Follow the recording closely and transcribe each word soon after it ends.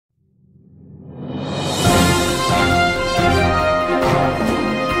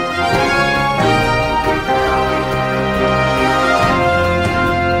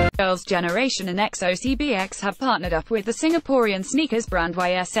Generation and EXO-CBX have partnered up with the Singaporean sneakers brand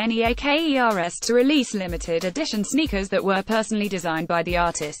YSNEAKERS to release limited edition sneakers that were personally designed by the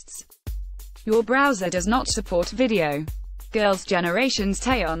artists. Your browser does not support video. Girls' Generation's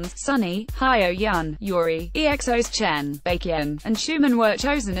Taeyeon, Sunny, Hyo Yun, Yuri, EXO's Chen, Baekhyun, and Schumann were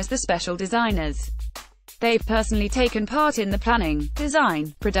chosen as the special designers. They've personally taken part in the planning,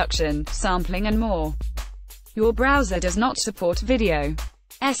 design, production, sampling and more. Your browser does not support video.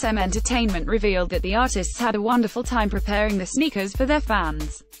 SM Entertainment revealed that the artists had a wonderful time preparing the sneakers for their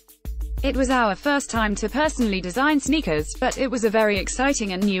fans. It was our first time to personally design sneakers, but it was a very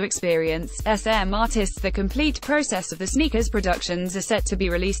exciting and new experience. SM artists. The complete process of the sneakers productions are set to be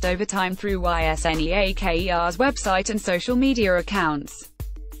released over time through YSNEAKER's website and social media accounts.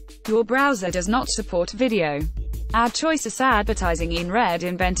 Your browser does not support video. Ad choices advertising in red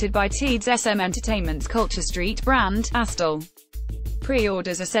invented by Teeds SM Entertainment's Culture Street brand, Astel.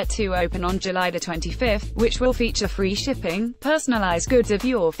 Pre-orders are set to open on July the 25th, which will feature free shipping, personalized goods of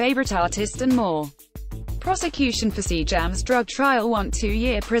your favorite artist and more. Prosecution for Sejam's drug trial want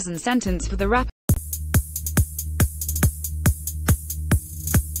 2-year prison sentence for the rapper.